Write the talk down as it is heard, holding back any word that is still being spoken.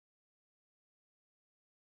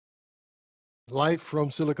live from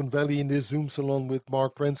Silicon Valley in this Zoom salon with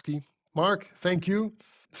Marc Prensky. Marc, thank you.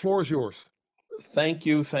 The floor is yours. Thank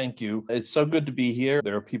you. Thank you. It's so good to be here.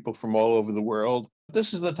 There are people from all over the world.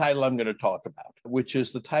 This is the title I'm going to talk about, which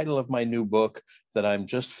is the title of my new book that I'm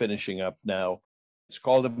just finishing up now. It's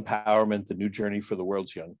called Empowerment, The New Journey for the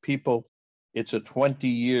World's Young People. It's a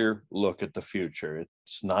 20-year look at the future.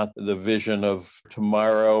 It's not the vision of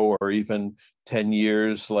tomorrow or even 10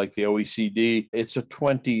 years like the OECD. It's a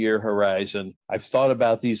 20-year horizon. I've thought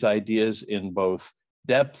about these ideas in both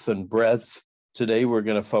depth and breadth. Today, we're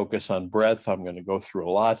going to focus on breadth. I'm going to go through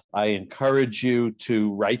a lot. I encourage you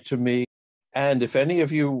to write to me. And if any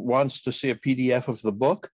of you wants to see a PDF of the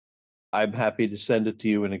book, I'm happy to send it to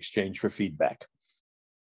you in exchange for feedback.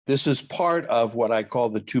 This is part of what I call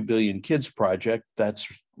the 2 Billion Kids Project. That's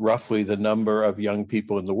roughly the number of young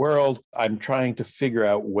people in the world. I'm trying to figure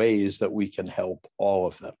out ways that we can help all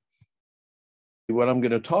of them. What I'm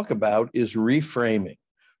going to talk about is reframing,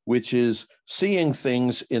 which is seeing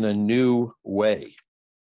things in a new way.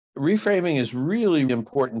 Reframing is really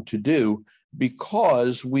important to do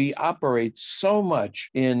because we operate so much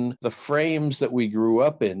in the frames that we grew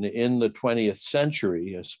up in the 20th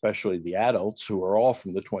century, especially the adults who are all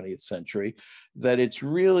from the 20th century, that it's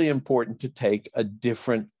really important to take a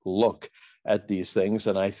different look at these things.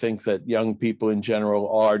 And I think that young people in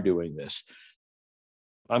general are doing this.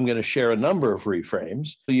 I'm going to share a number of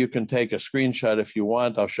reframes. You can take a screenshot if you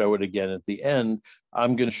want. I'll show it again at the end.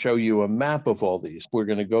 I'm going to show you a map of all these. We're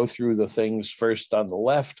going to go through the things first on the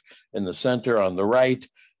left, in the center, on the right,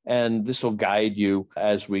 and this will guide you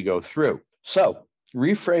as we go through. So,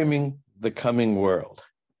 reframing the coming world.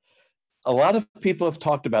 A lot of people have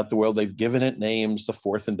talked about the world. They've given it names: the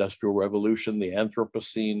fourth industrial revolution, the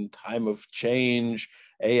Anthropocene, time of change,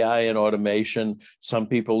 AI and automation. Some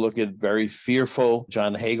people look at it very fearful.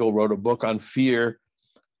 John Hagel wrote a book on fear.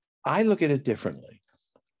 I look at it differently.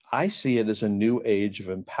 I see it as a new age of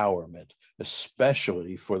empowerment,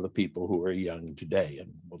 especially for the people who are young today.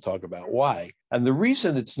 And we'll talk about why. And the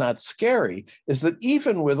reason it's not scary is that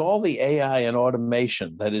even with all the AI and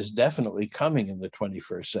automation that is definitely coming in the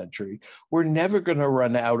 21st century, we're never going to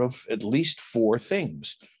run out of at least 4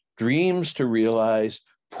 things: dreams to realize,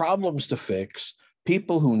 problems to fix,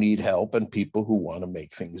 people who need help, and people who want to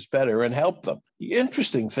make things better and help them. The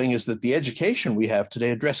interesting thing is that the education we have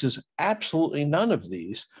today addresses absolutely none of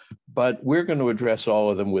these, but we're going to address all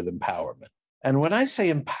of them with empowerment. And when I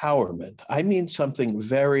say empowerment, I mean something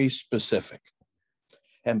very specific.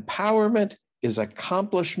 Empowerment is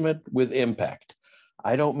accomplishment with impact.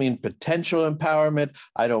 I don't mean potential empowerment.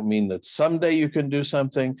 I don't mean that someday you can do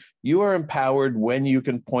something. You are empowered when you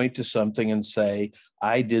can point to something and say,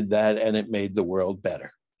 I did that and it made the world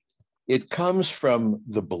better. It comes from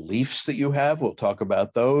the beliefs that you have. We'll talk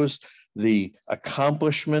about those, the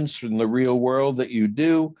accomplishments in the real world that you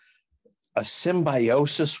do, a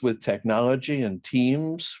symbiosis with technology and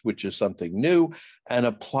teams, which is something new, and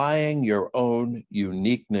applying your own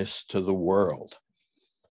uniqueness to the world.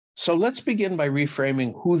 So let's begin by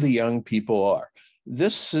reframing who the young people are.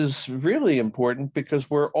 This is really important because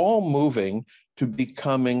we're all moving to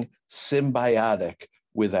becoming symbiotic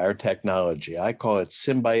with our technology. I call it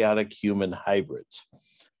symbiotic human hybrids.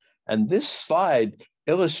 And this slide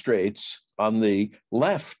illustrates on the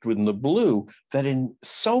left in the blue that in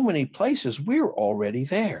so many places we're already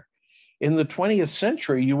there. In the 20th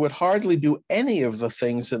century, you would hardly do any of the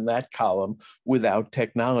things in that column without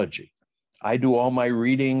technology. I do all my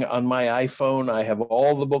reading on my iPhone. I have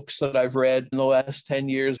all the books that I've read in the last 10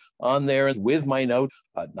 years on there with my notes.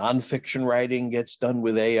 Nonfiction writing gets done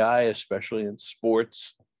with AI, especially in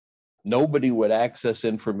sports. Nobody would access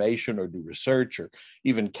information or do research or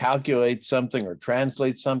even calculate something or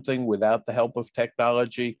translate something without the help of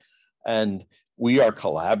technology. And we are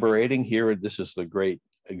collaborating here. This is the great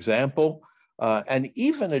example. And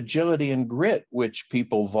even agility and grit, which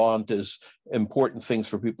people vaunt as important things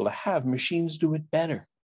for people to have, machines do it better.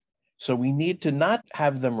 So we need to not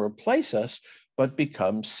have them replace us, but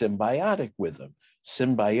become symbiotic with them.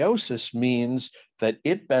 Symbiosis means that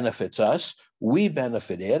it benefits us, we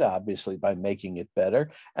benefit it, obviously, by making it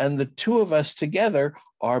better, and the two of us together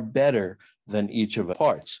are better than each of the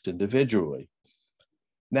parts individually.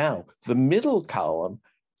 Now, the middle column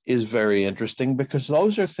is very interesting because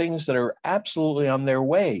those are things that are absolutely on their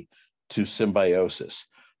way to symbiosis.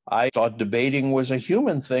 I thought debating was a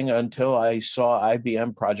human thing until I saw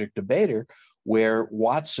IBM Project Debater, where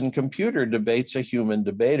Watson Computer debates a human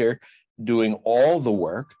debater doing all the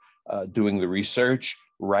work, doing the research,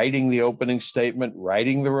 writing the opening statement,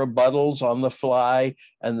 writing the rebuttals on the fly,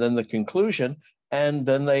 and then the conclusion. And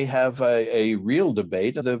then they have a real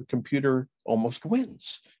debate. The computer almost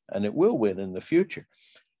wins, and it will win in the future.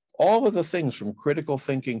 All of the things from critical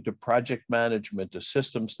thinking to project management to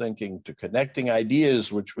systems thinking to connecting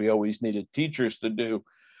ideas, which we always needed teachers to do.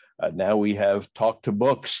 Now we have talk to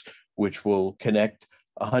books, which will connect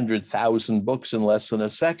 100,000 books in less than a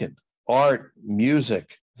second. Art,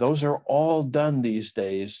 music, those are all done these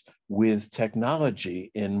days with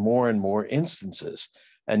technology in more and more instances.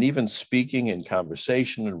 And even speaking and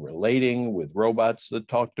conversation and relating with robots that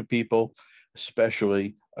talk to people,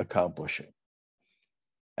 especially accomplishing.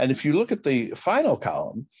 And if you look at the final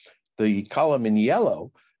column, the column in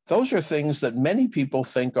yellow, those are things that many people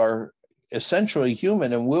think are essentially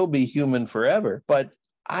human and will be human forever. But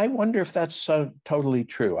I wonder if that's so totally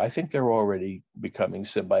true. I think they're already becoming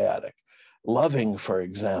symbiotic. Loving, for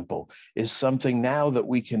example, is something now that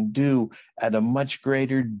we can do at a much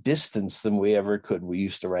greater distance than we ever could. We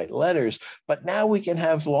used to write letters, but now we can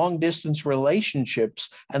have long distance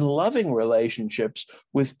relationships and loving relationships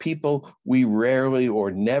with people we rarely or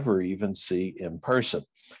never even see in person.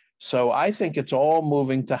 So I think it's all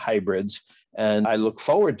moving to hybrids, and I look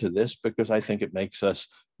forward to this because I think it makes us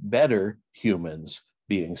better humans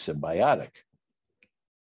being symbiotic.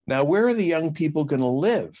 Now, where are the young people going to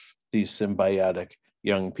live, these symbiotic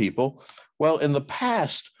young people? Well, in the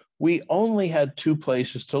past, we only had two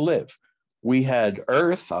places to live. We had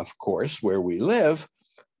Earth, of course, where we live,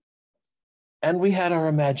 and we had our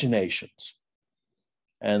imaginations.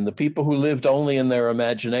 And the people who lived only in their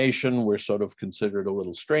imagination were sort of considered a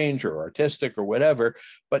little strange or artistic or whatever.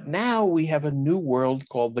 But now we have a new world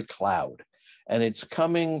called the cloud. And it's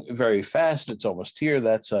coming very fast. It's almost here.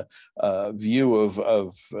 That's a view of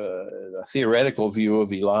a theoretical view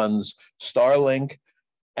of Elon's Starlink.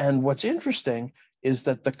 And what's interesting is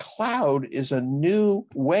that the cloud is a new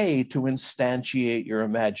way to instantiate your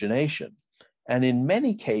imagination. And in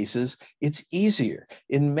many cases, it's easier.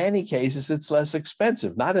 In many cases, it's less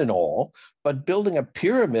expensive. Not in all, but building a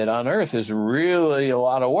pyramid on Earth is really a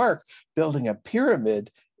lot of work. Building a pyramid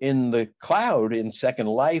in the cloud, in Second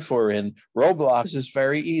Life or in Roblox, is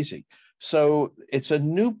very easy. So it's a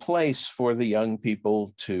new place for the young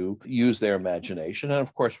people to use their imagination. And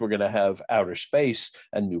of course, we're going to have outer space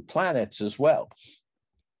and new planets as well.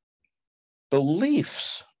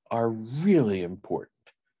 Beliefs are really important.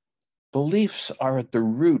 Beliefs are at the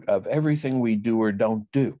root of everything we do or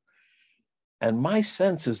don't do. And my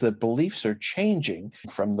sense is that beliefs are changing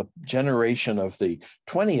from the generation of the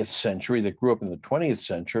 20th century that grew up in the 20th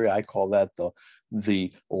century. I call that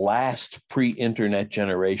the last pre-internet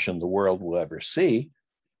generation the world will ever see,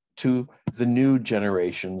 to the new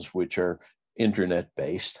generations, which are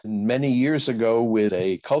internet-based. Many years ago, with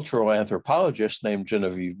a cultural anthropologist named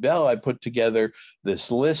Genevieve Bell, I put together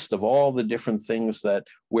this list of all the different things that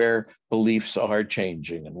where beliefs are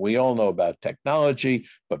changing. And we all know about technology,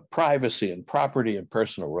 but privacy and property and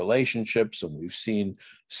personal relationships. And we've seen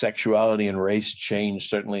sexuality and race change,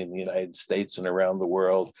 certainly in the United States and around the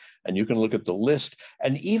world. And you can look at the list,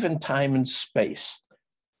 and even time and space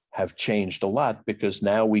have changed a lot because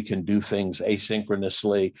now we can do things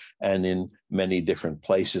asynchronously and in many different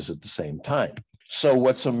places at the same time. So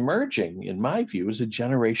what's emerging, in my view, is a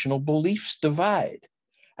generational beliefs divide.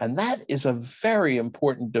 And that is a very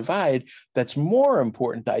important divide that's more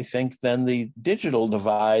important, I think, than the digital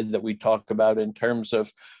divide that we talk about in terms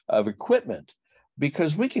of equipment.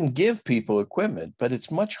 Because we can give people equipment, but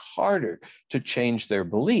it's much harder to change their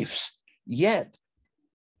beliefs. Yet,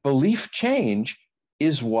 belief change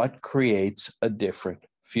is what creates a different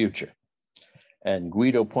future. And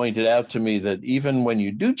Guido pointed out to me that even when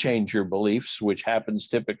you do change your beliefs, which happens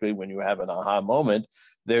typically when you have an aha moment,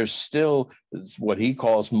 there's still what he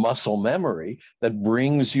calls muscle memory that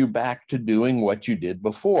brings you back to doing what you did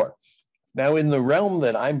before. Now, in the realm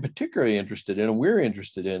that I'm particularly interested in, and we're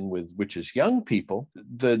interested in, which is young people,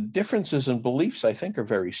 the differences in beliefs, I think, are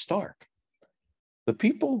very stark. The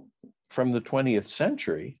people from the 20th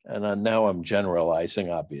century, and now I'm generalizing,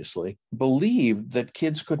 obviously, believed that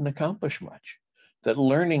kids couldn't accomplish much, that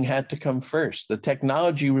learning had to come first, that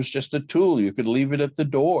technology was just a tool, you could leave it at the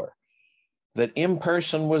door, that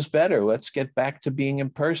in-person was better, let's get back to being in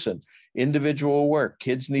person, individual work,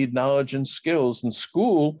 kids need knowledge and skills, and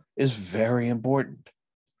school is very important.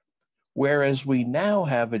 Whereas we now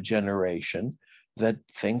have a generation that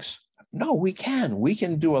thinks, no, we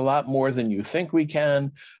can do a lot more than you think we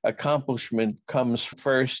can. Accomplishment comes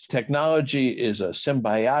first. Technology is a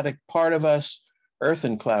symbiotic part of us. Earth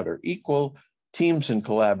and cloud are equal. Teams and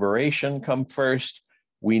collaboration come first.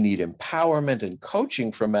 We need empowerment and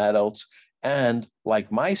coaching from adults. And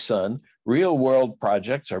like my son, Real world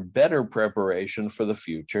projects are better preparation for the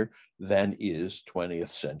future than is 20th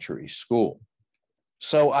century school.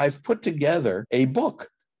 So I've put together a book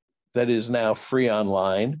that is now free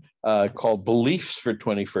online called Beliefs for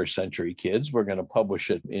 21st Century Kids. We're going to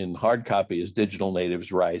publish it in hard copy as Digital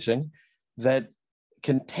Natives Rising, that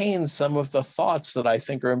contains some of the thoughts that I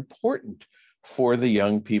think are important for the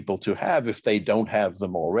young people to have if they don't have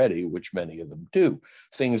them already, which many of them do.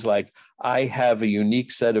 Things like, I have a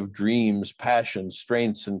unique set of dreams, passions,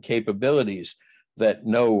 strengths, and capabilities that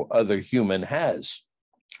no other human has.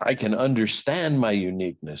 I can understand my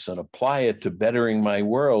uniqueness and apply it to bettering my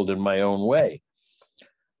world in my own way.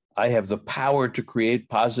 I have the power to create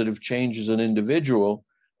positive change as an individual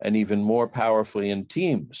and even more powerfully in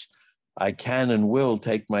teams. I can and will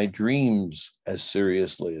take my dreams as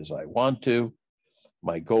seriously as I want to.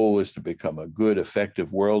 My goal is to become a good,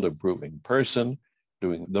 effective, world-improving person,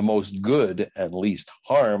 doing the most good and least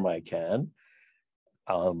harm I can.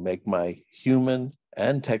 I'll make my human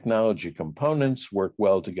and technology components work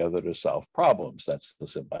well together to solve problems. That's the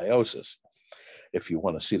symbiosis. If you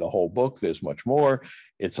want to see the whole book, there's much more.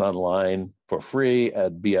 It's online for free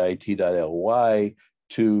at bit.ly,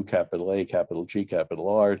 2 capital A, capital G, capital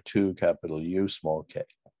R, 2 capital U, small k.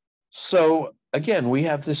 So again, we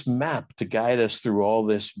have this map to guide us through all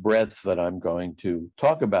this breadth that I'm going to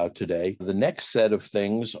talk about today. The next set of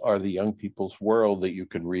things are the young people's world that you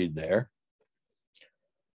can read there.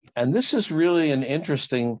 And this is really an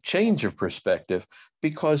interesting change of perspective,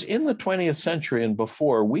 because in the 20th century and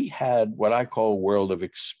before, we had what I call a world of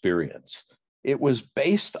experience. It was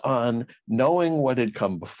based on knowing what had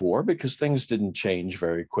come before, because things didn't change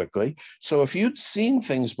very quickly. So if you'd seen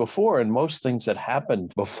things before, and most things that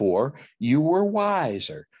happened before, you were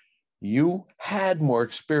wiser. You had more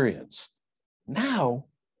experience. Now,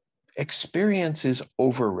 experience is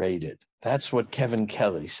overrated. That's what Kevin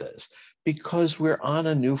Kelly says, because we're on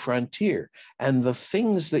a new frontier, and the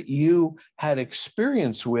things that you had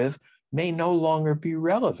experience with may no longer be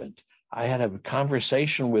relevant. I had a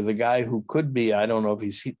conversation with a guy who could be, I don't know if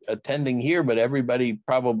he's attending here, but everybody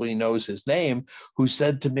probably knows his name, who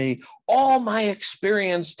said to me, all my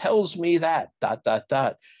experience tells me that, ...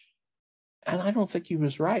 And I don't think he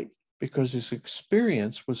was right, because his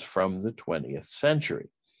experience was from the 20th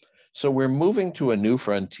century. So we're moving to a new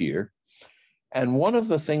frontier. And one of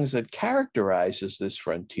the things that characterizes this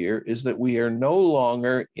frontier is that we are no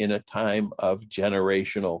longer in a time of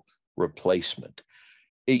generational replacement.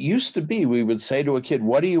 It used to be, we would say to a kid,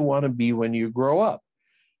 what do you want to be when you grow up?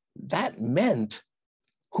 That meant,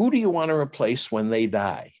 who do you want to replace when they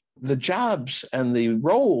die? The jobs and the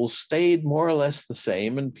roles stayed more or less the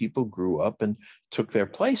same, and people grew up and took their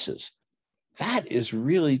places. That is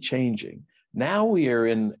really changing. Now we are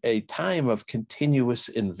in a time of continuous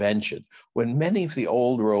invention, when many of the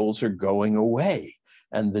old roles are going away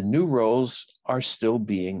and the new roles are still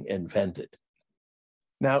being invented.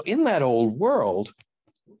 Now, in that old world,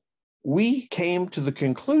 we came to the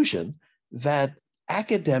conclusion that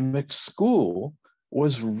academic school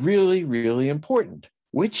was really, really important,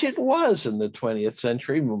 which it was in the 20th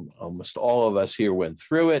century. Almost all of us here went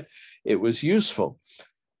through it. It was useful.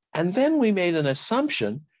 And then we made an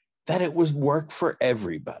assumption that it was work for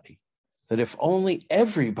everybody, that if only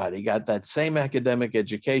everybody got that same academic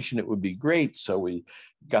education, it would be great. So we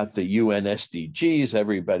got the UN SDGs,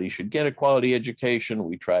 everybody should get a quality education.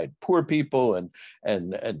 We tried poor people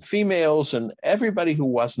and females and everybody who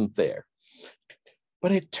wasn't there.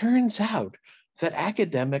 But it turns out that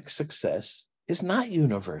academic success is not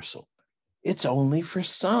universal. It's only for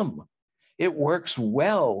some. It works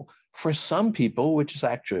well for some people, which is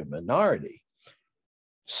actually a minority.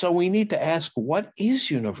 So we need to ask, what is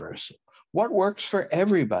universal? What works for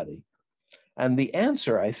everybody? And the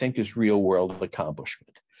answer, I think, is real world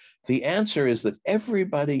accomplishment. The answer is that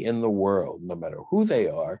everybody in the world, no matter who they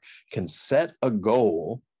are, can set a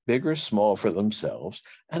goal, big or small, for themselves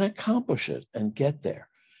and accomplish it and get there.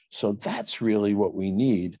 So that's really what we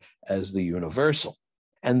need as the universal.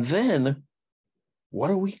 And then, what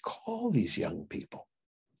do we call these young people?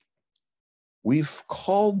 We've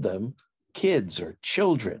called them kids or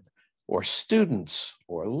children or students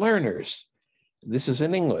or learners. This is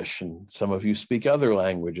in English, and some of you speak other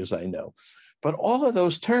languages, I know. But all of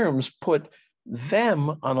those terms put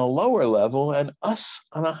them on a lower level and us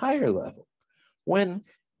on a higher level, when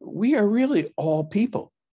we are really all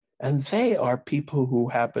people, and they are people who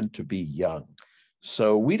happen to be young.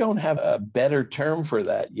 So we don't have a better term for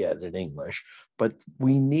that yet in English, but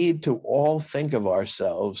we need to all think of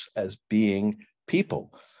ourselves as being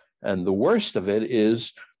people. And the worst of it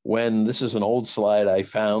is when this is an old slide I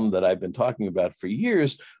found that I've been talking about for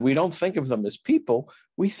years, we don't think of them as people.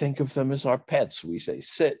 We think of them as our pets. We say,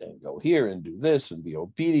 sit and go here and do this and be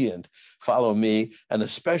obedient, follow me, and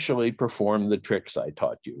especially perform the tricks I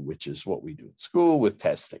taught you, which is what we do at school with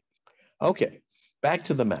testing. Okay, back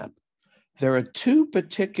to the map. There are two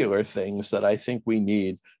particular things that I think we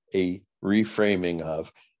need a reframing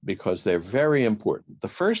of because they're very important. The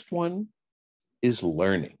first one is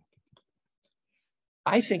learning.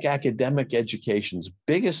 I think academic education's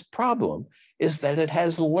biggest problem is that it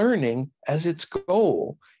has learning as its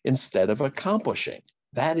goal instead of accomplishing.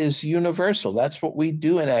 That is universal. That's what we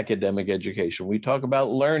do in academic education. We talk about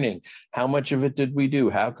learning. How much of it did we do?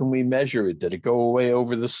 How can we measure it? Did it go away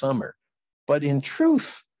over the summer? But in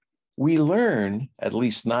truth, we learn, at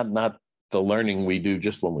least not the learning we do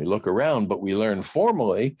just when we look around, but we learn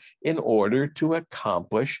formally in order to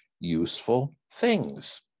accomplish useful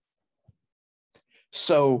things.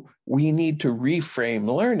 So we need to reframe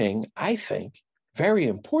learning, I think, very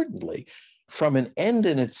importantly, from an end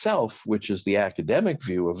in itself, which is the academic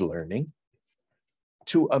view of learning,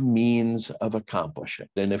 to a means of accomplishing.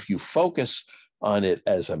 And if you focus on it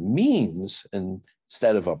as a means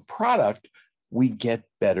instead of a product, we get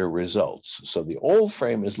better results. So the old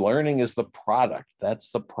frame is learning is the product.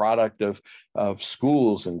 That's the product of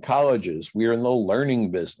schools and colleges. We're in the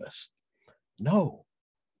learning business. No.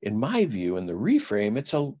 In my view, in the reframe,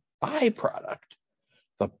 it's a byproduct.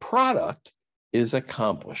 The product is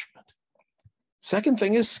accomplishment. Second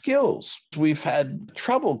thing is skills. We've had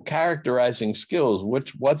trouble characterizing skills.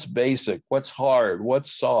 What's basic, what's hard,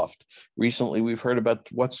 what's soft. Recently, we've heard about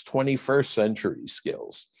what's 21st century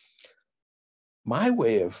skills. My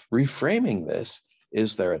way of reframing this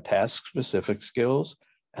is there are task-specific skills,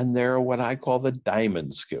 and there are what I call the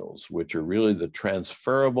diamond skills, which are really the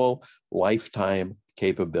transferable lifetime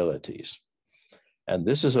capabilities. And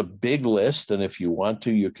this is a big list, and if you want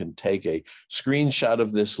to, you can take a screenshot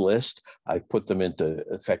of this list. I've put them into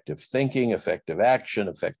effective thinking, effective action,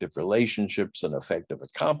 effective relationships, and effective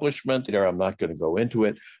accomplishment. I'm not going to go into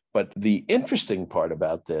it, but the interesting part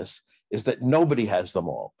about this is that nobody has them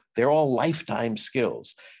all. They're all lifetime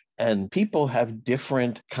skills. And people have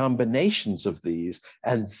different combinations of these,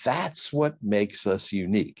 and that's what makes us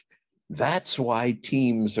unique. That's why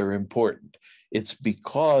teams are important. It's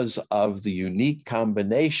because of the unique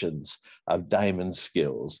combinations of diamond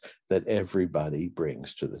skills that everybody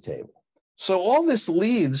brings to the table. So all this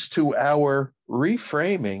leads to our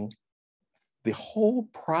reframing the whole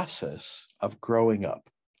process of growing up.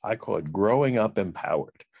 I call it growing up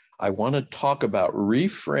empowered. I want to talk about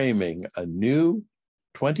reframing a new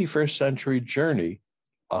 21st century journey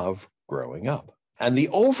of growing up. And the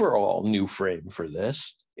overall new frame for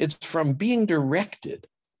this, it's from being directed,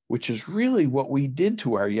 which is really what we did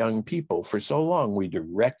to our young people for so long. We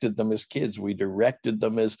directed them as kids, we directed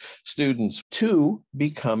them as students, to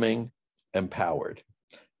becoming empowered.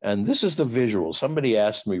 And this is the visual. Somebody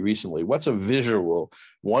asked me recently, what's a visual,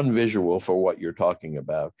 one visual for what you're talking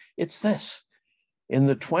about? It's this. In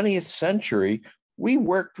the 20th century, we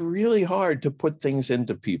worked really hard to put things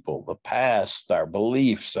into people, the past, our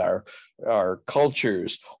beliefs, our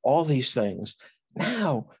cultures, all these things.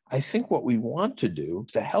 Now, I think what we want to do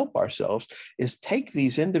to help ourselves is take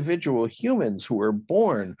these individual humans who are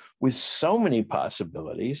born with so many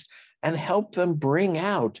possibilities and help them bring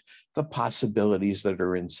out the possibilities that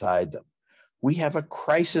are inside them. We have a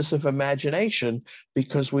crisis of imagination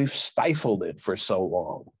because we've stifled it for so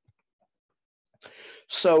long.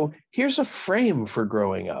 So here's a frame for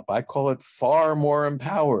growing up. I call it far more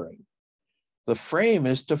empowering. The frame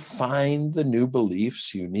is to find the new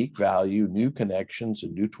beliefs, unique value, new connections,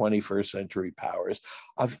 and new 21st century powers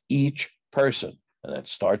of each person. And that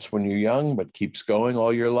starts when you're young, but keeps going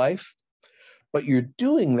all your life. But you're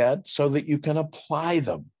doing that so that you can apply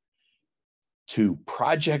them to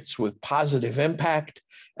projects with positive impact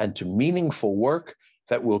and to meaningful work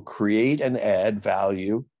that will create and add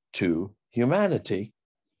value to humanity.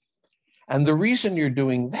 And the reason you're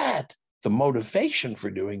doing that, the motivation for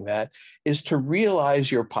doing that, is to realize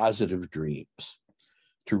your positive dreams,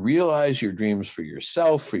 to realize your dreams for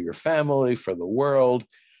yourself, for your family, for the world.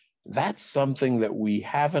 That's something that we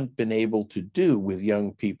haven't been able to do with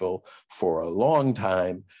young people for a long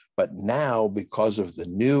time, but now, because of the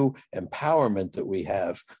new empowerment that we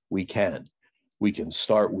have, we can. We can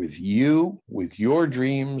start with you, with your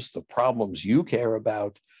dreams, the problems you care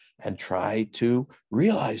about, and try to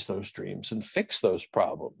realize those dreams and fix those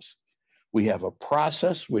problems. We have a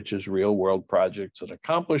process, which is real world projects and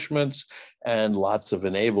accomplishments, and lots of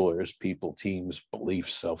enablers, people, teams,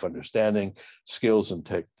 beliefs, self-understanding, skills,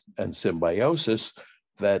 and symbiosis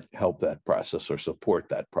that help that process or support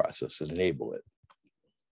that process and enable it.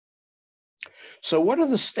 So what are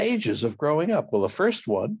the stages of growing up? Well, the first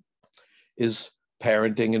one is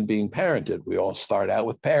parenting and being parented. We all start out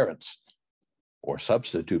with parents or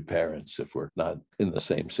substitute parents if we're not in the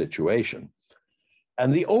same situation.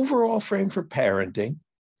 And the overall frame for parenting,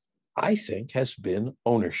 I think, has been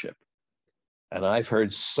ownership. And I've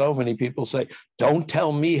heard so many people say, don't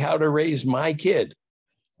tell me how to raise my kid,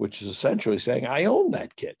 which is essentially saying, I own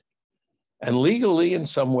that kid. And legally, in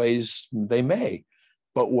some ways, they may.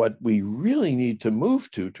 But what we really need to move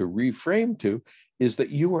to reframe to, is that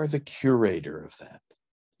you are the curator of that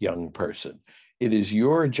young person. It is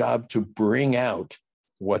your job to bring out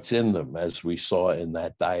what's in them, as we saw in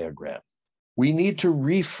that diagram. We need to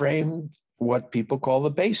reframe what people call the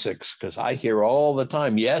basics, because I hear all the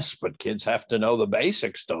time, yes, but kids have to know the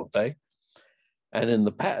basics, don't they? And in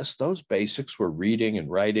the past, those basics were reading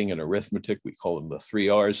and writing and arithmetic. We call them the 3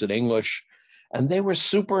 R's in English. And they were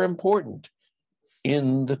super important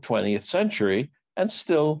in the 20th century and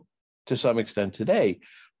still to some extent today.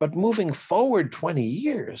 But moving forward 20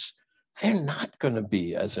 years, they're not going to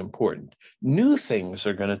be as important. New things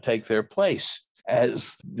are going to take their place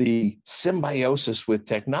as the symbiosis with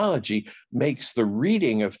technology makes the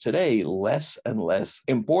reading of today less and less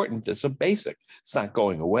important as a basic. It's not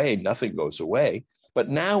going away. Nothing goes away. But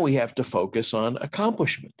now we have to focus on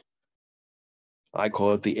accomplishment. I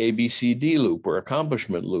call it the ABCD loop or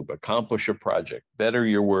accomplishment loop. Accomplish a project, better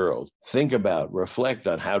your world, think about, reflect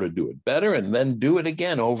on how to do it better, and then do it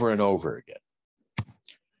again over and over again.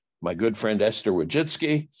 My good friend Esther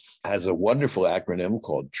Wojcicki has a wonderful acronym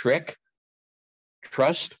called TRIC: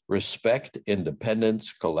 trust, respect,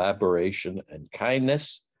 independence, collaboration, and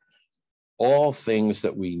kindness. All things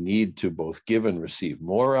that we need to both give and receive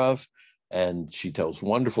more of. And she tells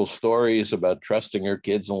wonderful stories about trusting her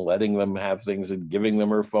kids and letting them have things and giving them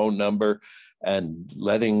her phone number and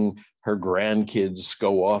letting her grandkids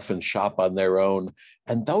go off and shop on their own.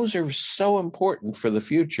 And those are so important for the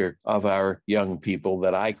future of our young people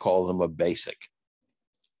that I call them a basic.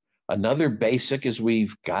 Another basic is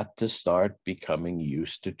we've got to start becoming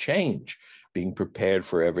used to change, being prepared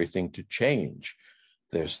for everything to change.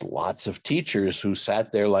 There's lots of teachers who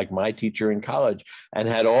sat there like my teacher in college and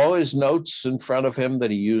had all his notes in front of him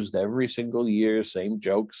that he used every single year, same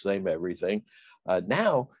jokes, same everything.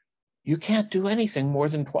 Now, you can't do anything more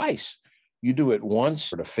than twice. You do it once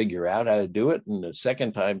to figure out how to do it, and the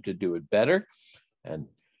second time to do it better, and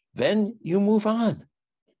then you move on.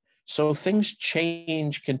 So things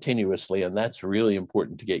change continuously, and that's really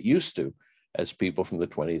important to get used to, as people from the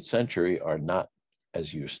 20th century are not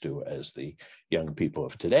as used to as the young people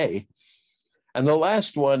of today. And the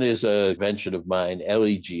last one is an invention of mine,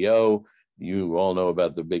 LEGO. You all know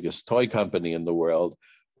about the biggest toy company in the world,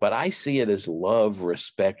 but I see it as love,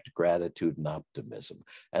 respect, gratitude, and optimism.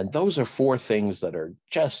 And those are 4 things that are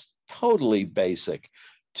just totally basic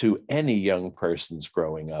to any young person's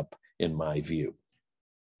growing up, in my view.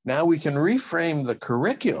 Now we can reframe the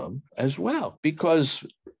curriculum as well, because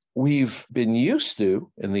we've been used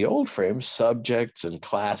to, in the old frame, subjects and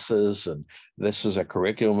classes, and this is a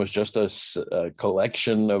curriculum was just a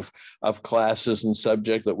collection of classes and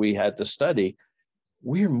subjects that we had to study.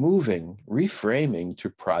 We're reframing to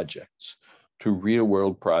projects, to real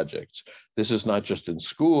world projects. This is not just in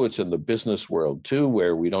school, it's in the business world too,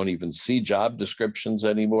 where we don't even see job descriptions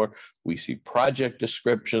anymore. We see project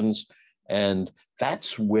descriptions, and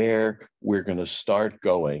that's where we're going to start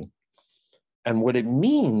going. And what it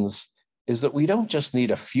means is that we don't just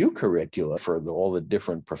need a few curricula for all the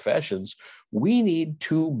different professions. We need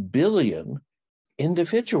 2 billion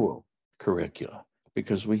individual curricula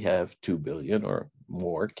because we have 2 billion or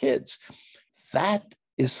more kids. That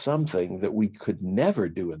is something that we could never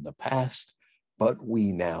do in the past, but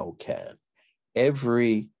we now can.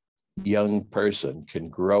 Every young person can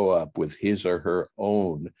grow up with his or her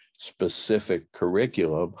own specific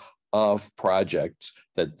curriculum of projects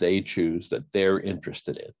that they choose, that they're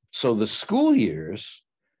interested in. So the school years,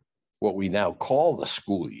 what we now call the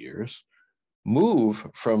school years, move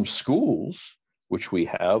from schools, which we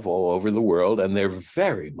have all over the world, and they're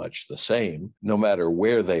very much the same, no matter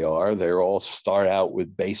where they are. They all start out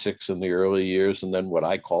with basics in the early years, and then what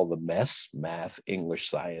I call the mess, math, English,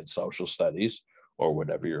 science, social studies, or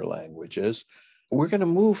whatever your language is. We're going to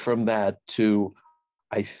move from that to,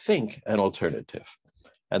 I think, an alternative.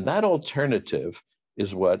 And that alternative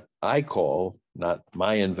is what I call, not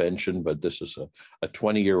my invention, but this is a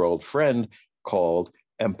 20-year-old friend, called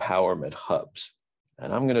empowerment hubs.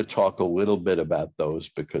 And I'm going to talk a little bit about those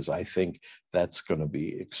because I think that's going to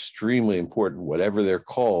be extremely important, whatever they're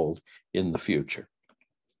called in the future.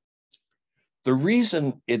 The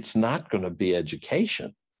reason it's not going to be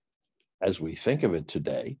education as we think of it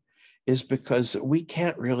today is because we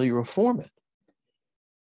can't really reform it.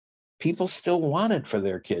 People still want it for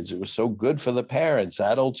their kids. It was so good for the parents.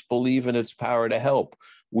 Adults believe in its power to help.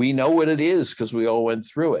 We know what it is because we all went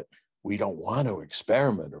through it. We don't want to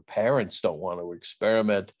experiment, or parents don't want to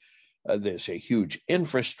experiment. There's a huge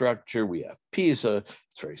infrastructure. We have PISA.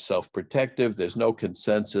 It's very self-protective. There's no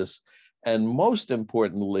consensus. And most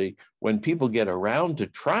importantly, when people get around to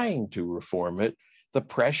trying to reform it, the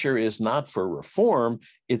pressure is not for reform,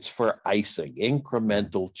 it's for icing,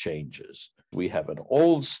 incremental changes. We have an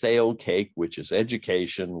old stale cake, which is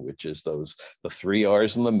education, which is the 3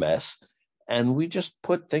 R's in the mess, and we just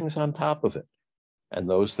put things on top of it. And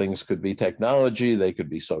those things could be technology, they could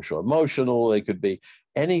be social emotional, they could be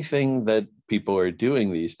anything that people are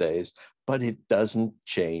doing these days, but it doesn't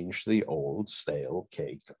change the old stale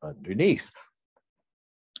cake underneath.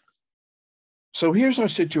 So here's our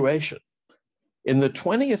situation. In the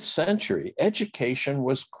 20th century, education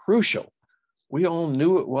was crucial. We all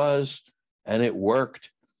knew it was, and it worked.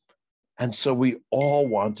 And so we all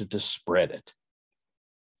wanted to spread it.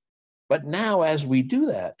 But now, as we do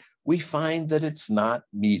that, we find that it's not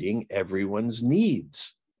meeting everyone's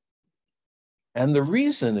needs. And the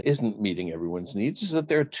reason it isn't meeting everyone's needs is that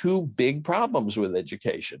there are two big problems with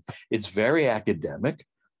education. It's very academic,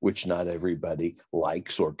 which not everybody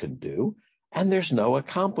likes or can do, and there's no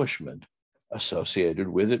accomplishment associated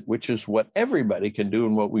with it, which is what everybody can do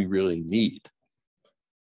and what we really need.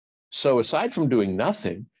 So aside from doing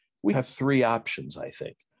nothing, we have 3 options, I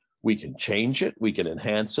think. We can change it, we can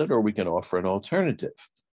enhance it, or we can offer an alternative.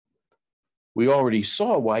 We already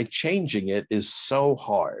saw why changing it is so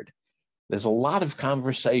hard. There's a lot of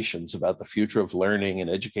conversations about the future of learning and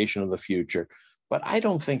education of the future, but I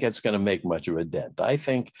don't think it's going to make much of a dent. I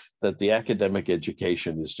think that the academic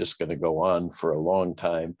education is just going to go on for a long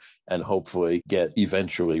time and hopefully get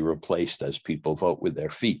eventually replaced as people vote with their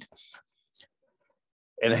feet.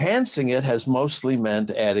 Enhancing it has mostly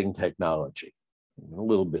meant adding technology, a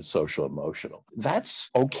little bit social emotional. That's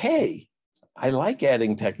okay. I like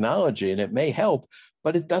adding technology and it may help,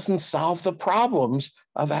 but it doesn't solve the problems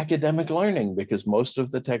of academic learning because most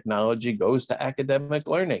of the technology goes to academic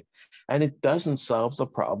learning. And it doesn't solve the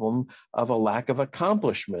problem of a lack of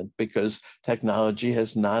accomplishment because technology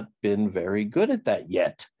has not been very good at that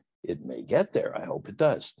yet. It may get there. I hope it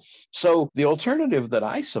does. So the alternative that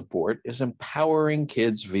I support is empowering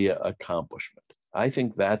kids via accomplishment. I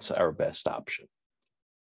think that's our best option.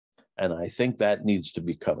 And I think that needs to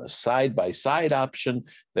become a side-by-side option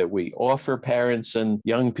that we offer parents and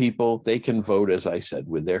young people. They can vote, as I said,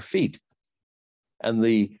 with their feet. And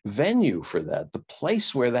the venue for that, the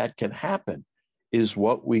place where that can happen, is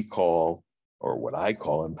what we call, or what I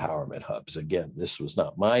call, empowerment hubs. Again, this was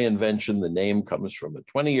not my invention. The name comes from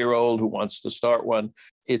a 20-year-old who wants to start one.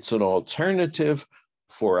 It's an alternative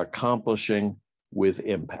for accomplishing with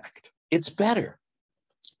impact. It's better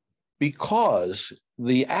because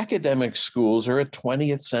the academic schools are a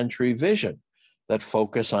 20th century vision that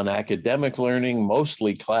focus on academic learning,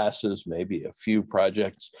 mostly classes, maybe a few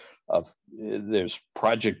projects there's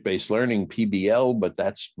project-based learning, PBL, but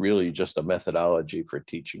that's really just a methodology for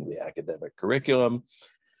teaching the academic curriculum.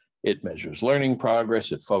 It measures learning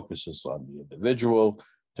progress. It focuses on the individual.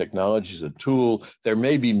 Technology is a tool. There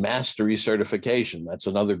may be mastery certification. That's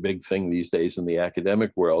another big thing these days in the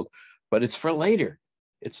academic world, but it's for later.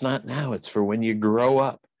 It's not now, it's for when you grow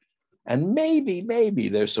up. And maybe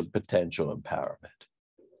there's some potential empowerment.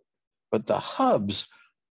 But the hubs,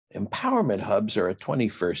 empowerment hubs, are a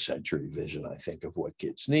 21st century vision, I think, of what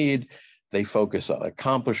kids need. They focus on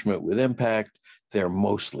accomplishment with impact. They're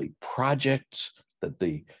mostly projects that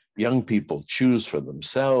the young people choose for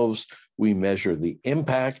themselves. We measure the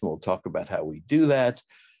impact, and we'll talk about how we do that.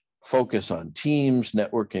 Focus on teams,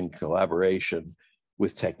 networking, collaboration,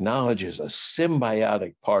 with technology as a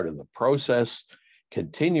symbiotic part of the process,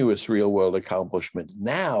 continuous real-world accomplishment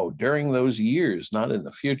now during those years, not in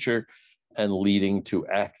the future, and leading to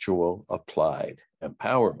actual applied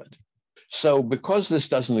empowerment. So because this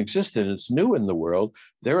doesn't exist and it's new in the world,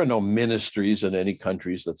 there are no ministries in any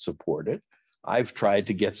countries that support it. I've tried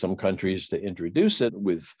to get some countries to introduce it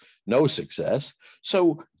with no success.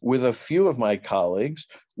 So with a few of my colleagues,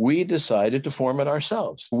 we decided to form it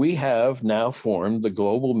ourselves. We have now formed the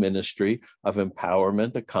Global Ministry of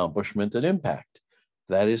Empowerment, Accomplishment, and Impact.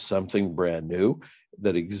 That is something brand new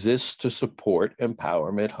that exists to support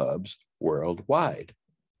empowerment hubs worldwide.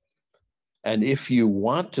 And if you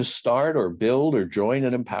want to start or build or join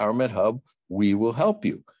an empowerment hub, we will help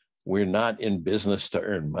you. We're not in business to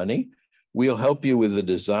earn money. We'll help you with the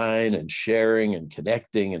design and sharing and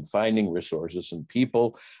connecting and finding resources and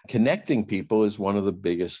people. Connecting people is one of the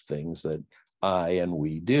biggest things that I and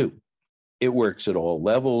we do. It works at all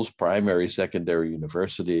levels, primary, secondary,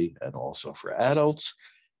 university, and also for adults.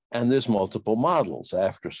 And there's multiple models: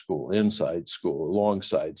 after school, inside school,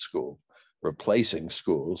 alongside school, replacing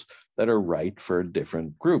schools, that are right for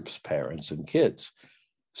different groups, parents and kids.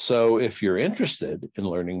 So if you're interested in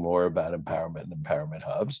learning more about empowerment and empowerment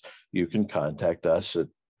hubs, you can contact us at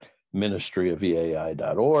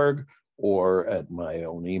ministryofeai.org or at my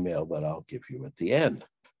own email that I'll give you at the end.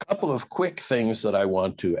 A couple of quick things that I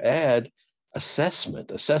want to add.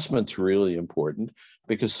 Assessment. Assessment's really important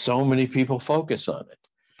because so many people focus on it.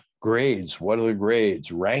 Grades, what are the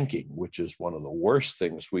grades? Ranking, which is one of the worst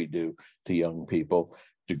things we do to young people.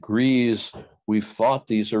 Degrees, we've thought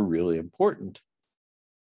these are really important.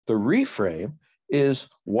 The reframe is,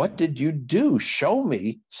 what did you do? Show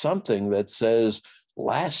me something that says,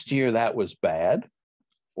 last year that was bad,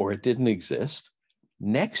 or it didn't exist.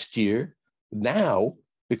 Next year, now,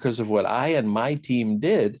 because of what I and my team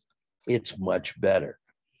did, it's much better.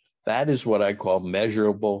 That is what I call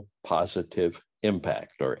measurable positive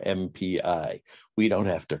impact, or MPI. We don't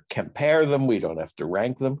have to compare them. We don't have to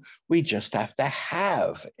rank them. We just have to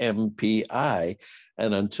have MPI.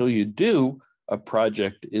 And until you do, a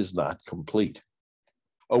project is not complete.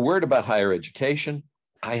 A word about higher education.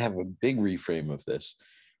 I have a big reframe of this.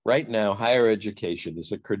 Right now, higher education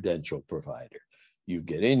is a credential provider. You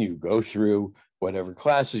get in, you go through whatever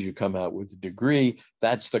classes, you come out with a degree.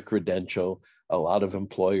 That's the credential. A lot of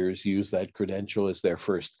employers use that credential as their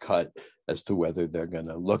first cut as to whether they're going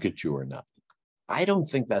to look at you or not. I don't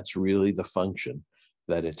think that's really the function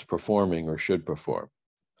that it's performing or should perform.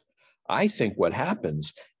 I think what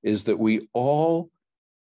happens is that we all,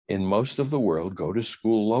 in most of the world, go to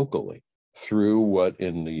school locally through what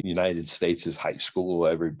in the United States is high school.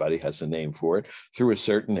 Everybody has a name for it. Through a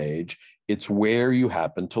certain age, it's where you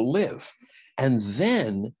happen to live. And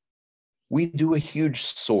then we do a huge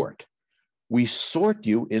sort. We sort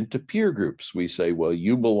you into peer groups. We say, well,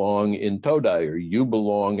 you belong in Todai, or you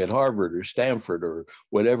belong at Harvard or Stanford or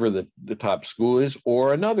whatever the top school is,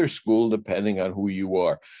 or another school, depending on who you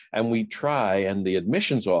are. And we try, and the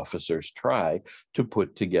admissions officers try, to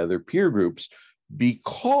put together peer groups,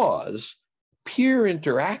 because peer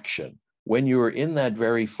interaction, when you're in that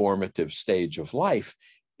very formative stage of life,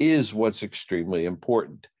 is what's extremely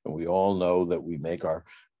important. And we all know that we make our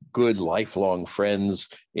good lifelong friends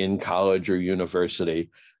in college or university.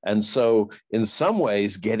 And so in some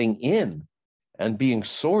ways, getting in and being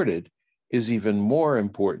sorted is even more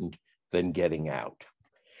important than getting out.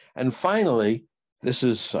 And finally, this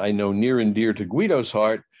is, I know, near and dear to Guido's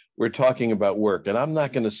heart. We're talking about work, and I'm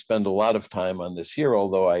not going to spend a lot of time on this here,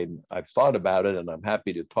 although I've thought about it and I'm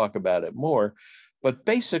happy to talk about it more. But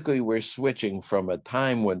basically, we're switching from a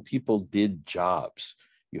time when people did jobs.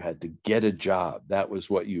 You had to get a job. That was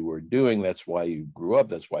what you were doing. That's why you grew up.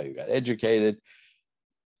 That's why you got educated.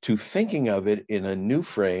 To thinking of it in a new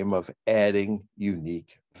frame of adding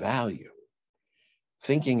unique value.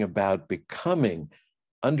 Thinking about becoming,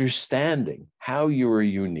 understanding how you are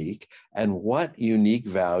unique and what unique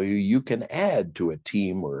value you can add to a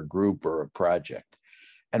team or a group or a project.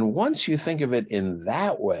 And once you think of it in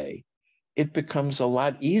that way, it becomes a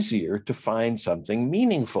lot easier to find something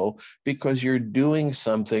meaningful, because you're doing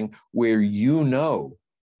something where you know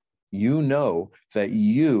that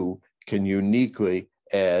you can uniquely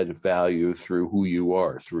add value through who you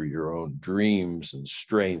are, through your own dreams and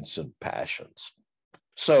strengths and passions.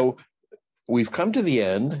 So we've come to the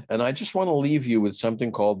end, and I just want to leave you with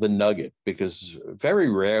something called the nugget, because very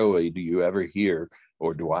rarely do you ever hear,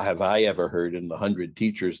 or have I ever heard in the 100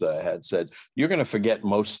 teachers that I had said, you're going to forget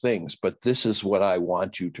most things, but this is what I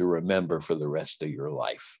want you to remember for the rest of your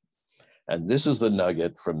life. And this is the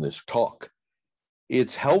nugget from this talk.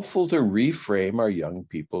 It's helpful to reframe our young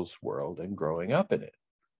people's world and growing up in it.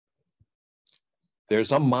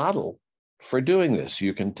 There's a model for doing this.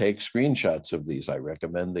 You can take screenshots of these. I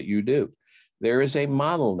recommend that you do. There is a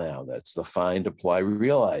model now. That's the Find, Apply,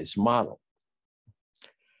 Realize model.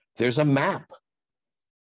 There's a map.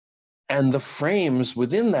 And the frames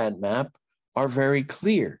within that map are very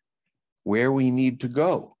clear where we need to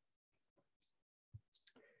go.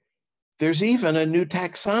 There's even a new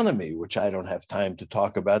taxonomy, which I don't have time to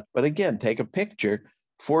talk about. But again, take a picture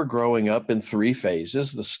for growing up in 3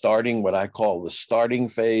 phases: the starting, what I call the starting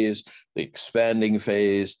phase, the expanding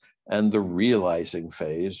phase, and the realizing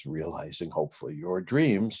phase, realizing hopefully your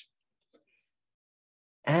dreams.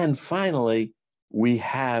 And finally, we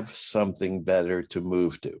have something better to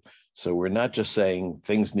move to. So we're not just saying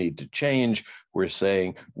things need to change, we're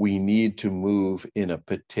saying we need to move in a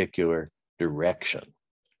particular direction.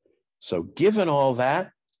 So given all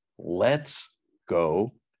that, let's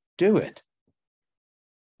go do it.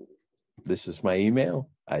 This is my email.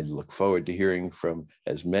 I look forward to hearing from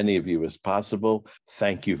as many of you as possible.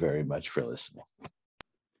 Thank you very much for listening.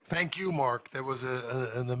 Thank you, Mark. That was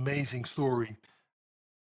an amazing story.